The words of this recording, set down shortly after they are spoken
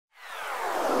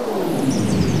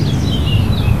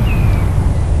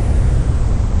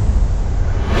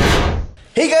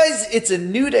it's a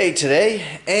new day today,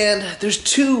 and there's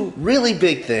two really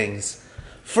big things.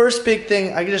 First big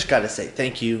thing, I just gotta say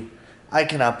thank you. I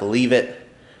cannot believe it.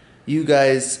 You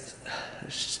guys,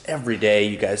 every day,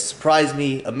 you guys surprise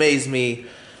me, amaze me,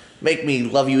 make me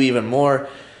love you even more.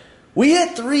 We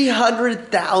hit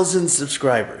 300,000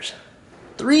 subscribers.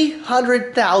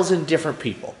 300,000 different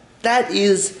people. That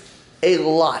is a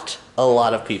lot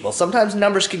of people. Sometimes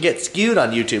numbers can get skewed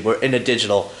on YouTube or in a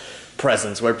digital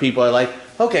presence where people are like,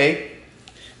 okay,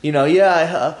 you know,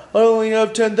 yeah, I only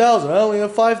have 10,000, I only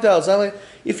have 5,000.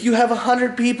 If you have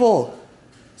 100 people,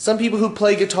 some people who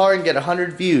play guitar and get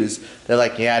 100 views, they're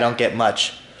like, yeah, I don't get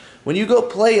much. When you go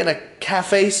play in a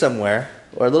cafe somewhere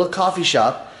or a little coffee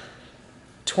shop,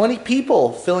 20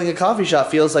 people filling a coffee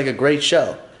shop feels like a great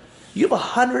show. You have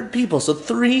 100 people, so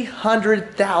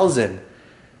 300,000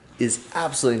 is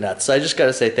absolutely nuts. So I just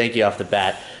gotta say thank you off the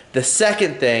bat. The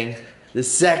second thing,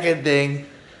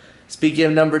 speaking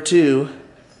of number 2,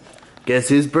 guess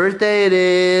whose birthday it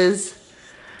is?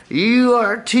 You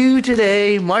are 2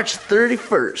 today, March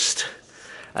 31st.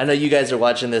 I know you guys are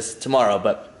watching this tomorrow,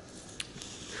 but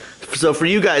so for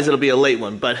you guys it'll be a late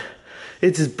one, but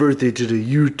it's his birthday today.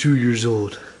 You're 2 years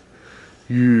old.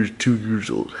 You're 2 years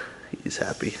old. He's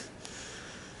happy.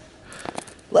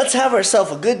 Let's have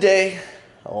ourselves a good day,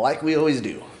 like we always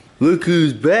do. Look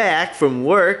who's back from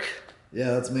work.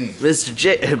 Yeah, that's me. Mr.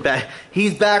 J,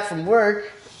 he's back from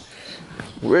work.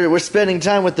 We're spending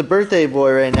time with the birthday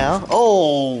boy right now.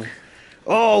 Oh,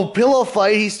 pillow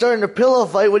fight. He's starting a pillow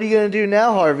fight. What are you gonna do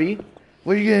now, Harvey?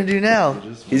 What are you gonna do now?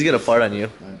 He's gonna fart on you.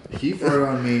 He farted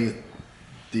on me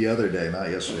the other day, not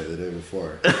yesterday, the day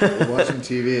before. We're watching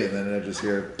TV and then I just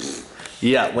hear.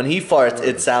 Yeah, when he farts,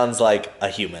 it sounds like a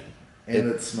human.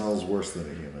 And it smells worse than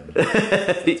a human.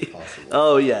 It's possible.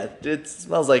 Oh yeah, it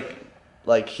smells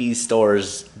like he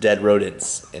stores dead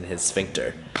rodents in his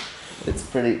sphincter. It's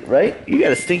pretty, right? You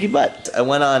got a stinky butt. I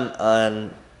went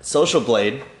on Social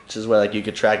Blade, which is where like you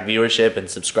could track viewership and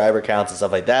subscriber counts and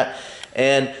stuff like that.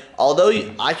 And although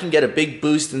I can get a big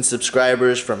boost in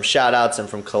subscribers from shoutouts and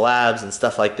from collabs and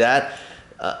stuff like that,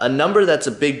 a number that's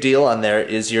a big deal on there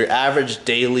is your average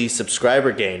daily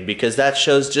subscriber gain, because that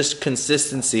shows just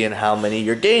consistency in how many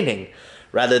you're gaining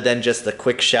rather than just the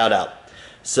quick shout out.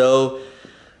 So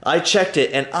I checked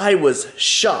it and I was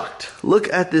shocked.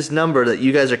 Look at this number that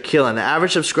you guys are killing. The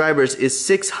average subscribers is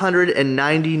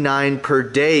 699 per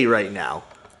day right now.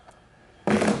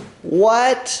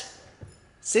 What?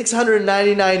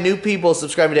 699 new people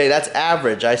subscribing a day. That's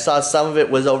average. I saw some of it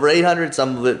was over 800,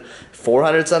 some of it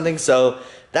 400 something. So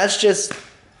that's just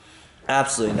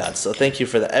absolutely nuts. So thank you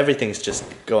for that. Everything's just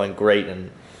going great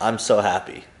and I'm so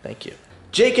happy. Thank you.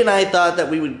 Jake and I thought that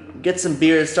we would get some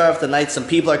beers, start off the night. Some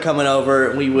people are coming over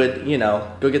and we would, you know,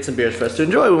 go get some beers for us to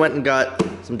enjoy. We went and got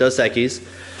some Dos Equis.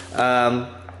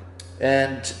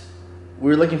 And we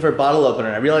were looking for a bottle opener.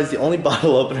 I realized the only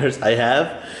bottle openers I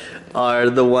have are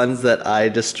the ones that I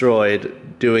destroyed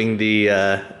doing the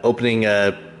opening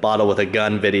a bottle with a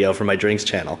gun video for my drinks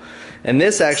channel. And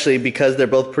this actually, because they're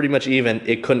both pretty much even,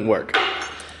 it couldn't work.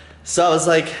 So I was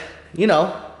like, you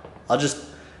know, I'll just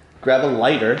grab a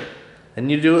lighter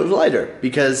and you do it with a lighter,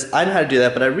 because I know how to do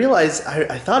that. But I realized,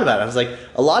 I thought about it, I was like,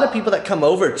 a lot of people that come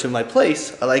over to my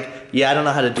place are like, yeah, I don't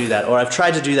know how to do that, or I've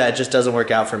tried to do that, it just doesn't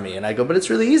work out for me. And I go, but it's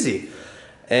really easy.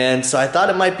 And so I thought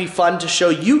it might be fun to show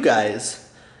you guys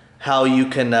how you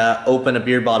can open a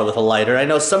beer bottle with a lighter. I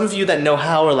know some of you that know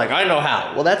how are like, I know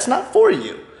how. Well, that's not for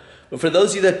you. But for those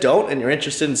of you that don't and you're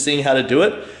interested in seeing how to do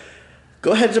it,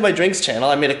 go ahead to my drinks channel.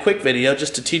 I made a quick video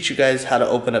just to teach you guys how to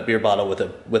open a beer bottle with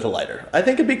a lighter. I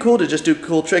think it'd be cool to just do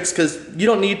cool tricks, because you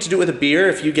don't need to do it with a beer.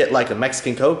 If you get like a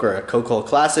Mexican Coke or a Coca-Cola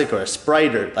Classic or a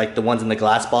Sprite, or like the ones in the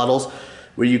glass bottles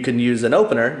where you can use an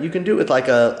opener, you can do it with like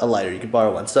a lighter. You can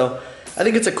borrow one. So I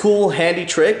think it's a cool, handy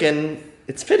trick, and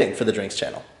it's fitting for the drinks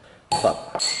channel.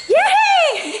 Pop.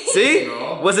 Yay! See?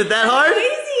 Was it that hard?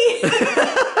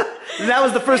 Easy. That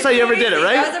was the first time you ever did it,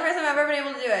 right? That was the first time I've ever been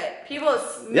able to do it.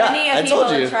 I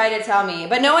told you. Have tried to tell me,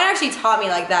 but no one actually taught me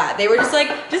like that. They were just like,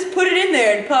 just put it in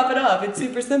there and pop it off. It's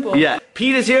super simple. Yeah.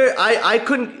 Pete is here. I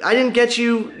didn't get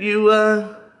you.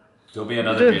 There'll be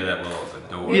another beer that will open.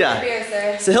 Don't worry. Yeah. Beer,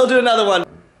 sir. So he'll do another one.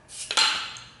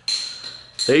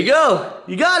 There you go.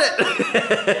 You got it.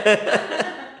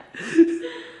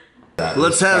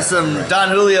 Let's have some Don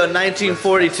Julio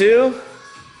 1942.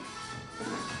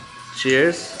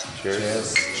 Cheers.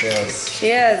 Cheers. Cheers.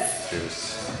 Cheers. Cheers.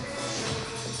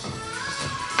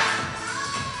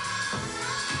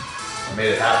 I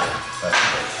made it happen.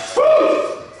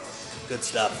 Good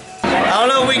stuff. I don't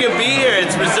know if we can be here.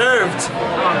 It's reserved.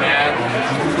 Oh, man.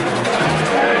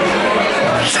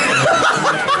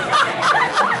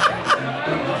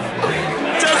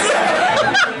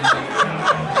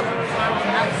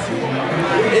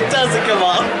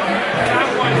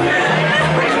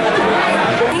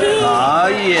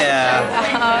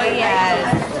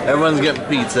 Everyone's getting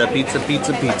pizza, pizza,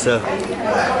 pizza, pizza.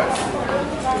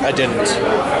 I didn't.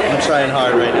 I'm trying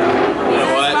hard right now. You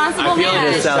know what? I feel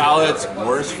like this Salad. salad's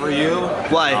worse for you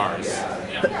Why? than ours.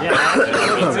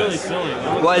 It's really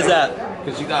filling. Why is that?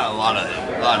 Because you got a lot of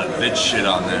bitch shit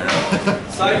on there.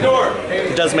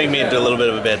 It does make me a little bit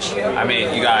of a bitch. I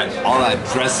mean, you got all that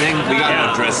dressing. We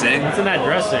got no dressing. What's in that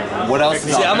dressing? What else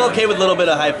is See, on I'm there? okay with a little bit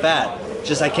of high fat.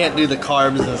 Just I can't do the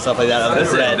carbs and stuff like that on the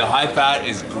Listen, bread. the high fat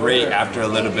is great after a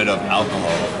little bit of alcohol.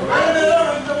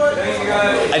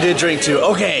 I did drink too.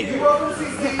 Okay.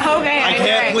 Okay. I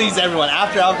can't please everyone.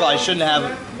 After alcohol, I shouldn't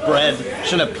have bread.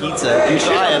 Shouldn't have pizza. You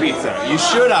should have pizza. You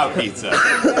should have pizza.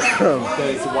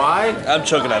 Because why? I'm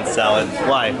choking on salad.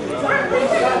 Why?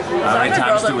 How many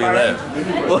times do we live?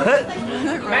 What?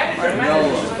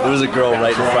 There was a girl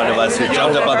right in front of us who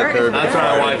jumped up on the curb. That's what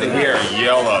I wanted to hear.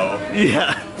 Yellow.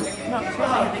 Yeah.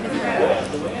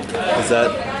 Is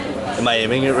that? Am I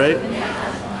aiming it right?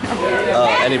 Oh,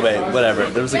 anyway, whatever.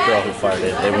 There was a girl who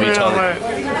farted, and we told her.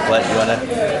 What? You wanna?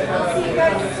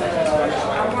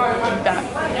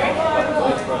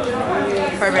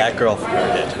 That girl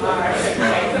farted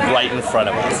right in front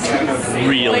of us,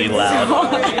 really loud.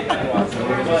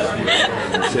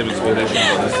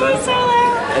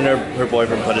 And her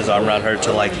boyfriend put his arm around her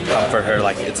to like comfort her,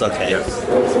 like it's okay.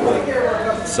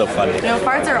 It's so funny. No,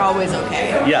 farts are always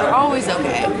okay. Yeah. They're always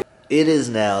okay. It is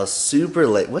now super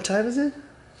late. What time is it?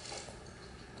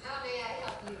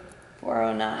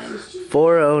 4:09.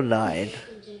 4:09.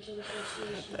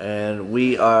 And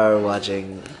we are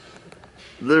watching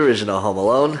the original Home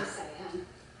Alone.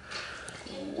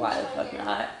 Why the fuck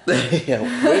not? Yeah,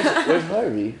 where's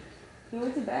Harvey? He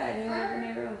went to bed. He went in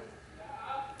your room.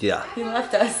 Yeah. He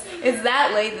left us. It's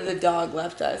that late that the dog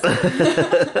left us.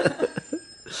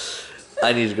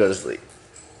 I need to go to sleep.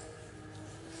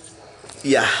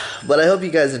 Yeah, but I hope you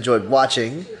guys enjoyed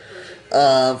watching.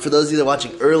 For those of you that are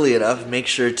watching early enough, make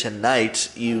sure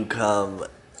tonight you come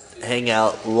hang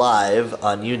out live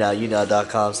on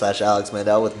younow.com/Alex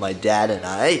Mandel with my dad and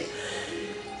I.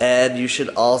 And you should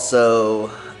also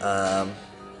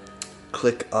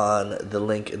click on the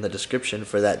link in the description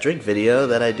for that drink video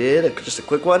that I did, just a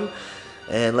quick one.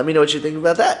 And let me know what you think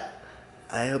about that.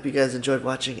 I hope you guys enjoyed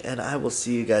watching, and I will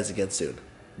see you guys again soon.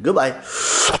 Goodbye.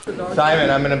 Simon,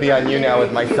 I'm going to be on You Now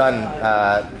with my son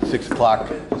 6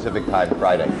 o'clock Pacific time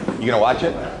Friday. You going to watch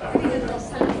it?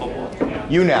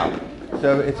 You Now.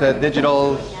 So it's a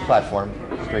digital platform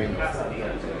stream.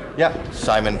 Yeah,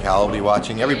 Simon Cowell will be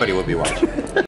watching. Everybody will be watching.